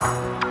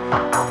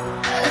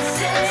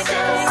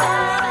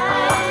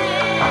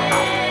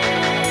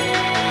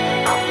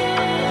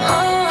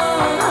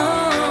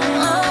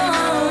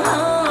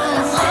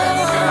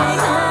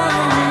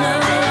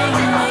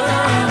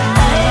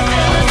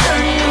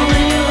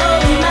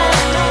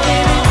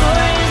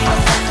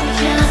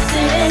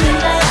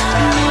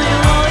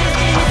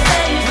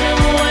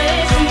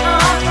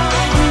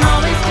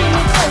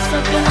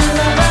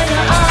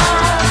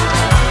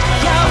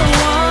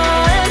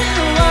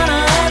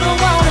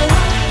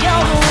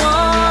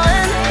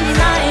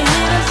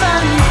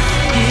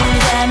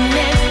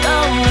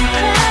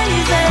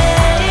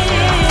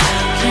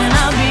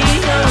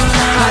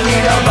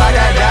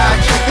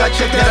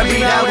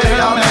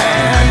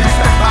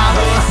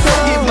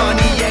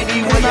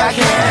I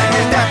can.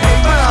 Get that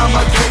paper, I'm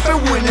a caper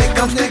when it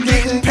comes to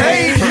getting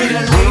paid. Be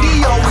the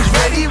lady, always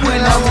ready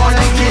when I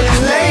wanna get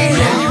laid.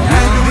 Can you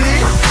handle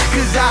this?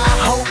 Cause I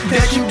hope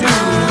that you do.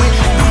 With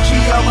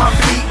Gucci on my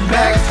feet,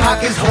 back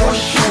pockets,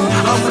 horseshoe.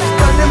 I'm a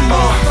stunning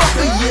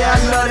motherfucker, yeah, I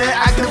love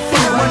that acting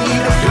fool. I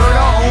need a girl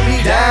to hold me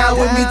down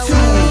with me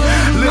too.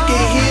 Look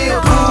at here,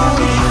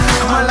 boo.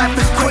 My life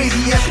is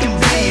crazy as can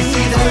be.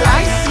 See the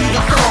lights, see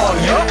the car,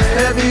 yup.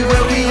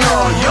 Everywhere we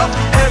are, yup.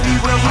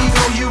 Everywhere we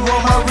go, you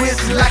on my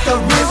wrist like a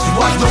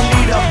wristwatch. Don't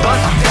need a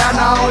bust down,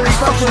 I only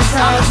fuck with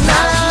time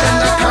notch. And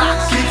the clock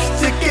keeps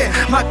ticking,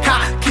 my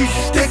cock keeps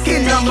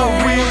sticking. I'm a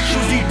real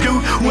choosy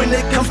dude when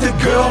it comes to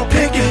girl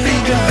picking.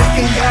 Finger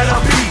licking, gotta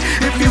be.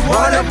 If you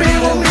wanna be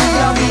with me,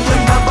 I'll be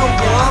your number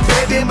one,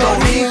 baby.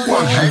 Monique,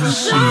 one.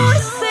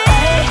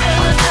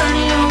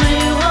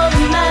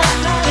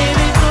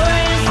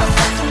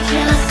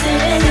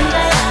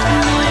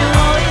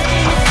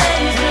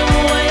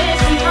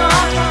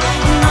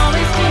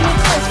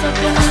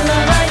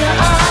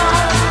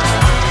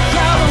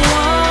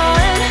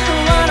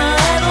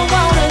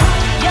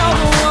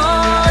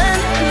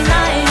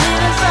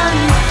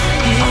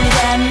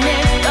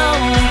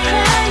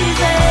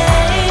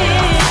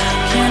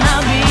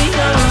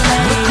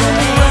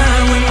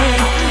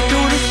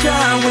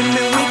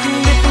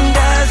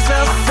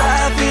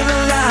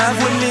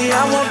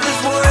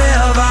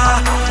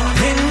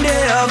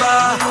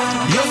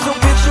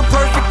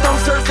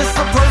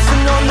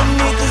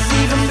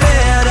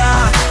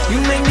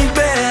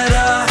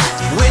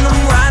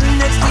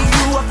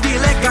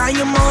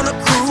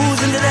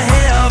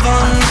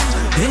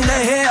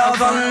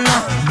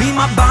 Be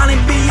my Bonnie,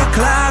 be your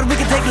Clyde. We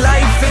can take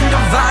life and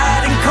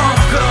divide and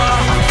conquer,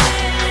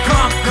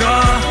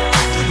 conquer.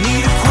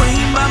 Need a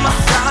queen by my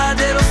side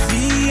that'll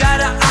see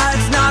eye to eye.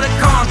 It's not a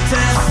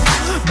contest,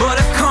 but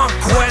a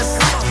conquest.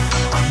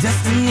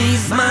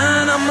 Destiny's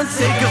mine, I'ma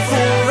take her for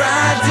a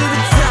ride to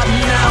the top.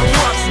 Now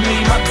watch me,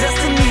 my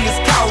destiny is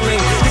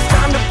calling. It's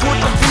time to put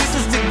the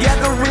pieces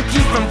together and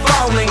keep from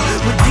falling.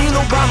 With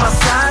Dino by my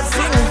side,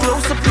 sitting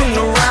close up in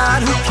the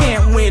ride. Who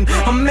can't win?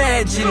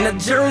 Imagine a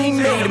journey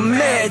made of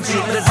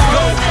magic. Let's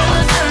go.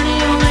 The journey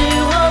only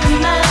you hold me,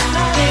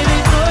 baby,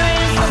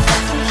 glorious,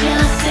 can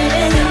I sit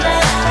in your lap?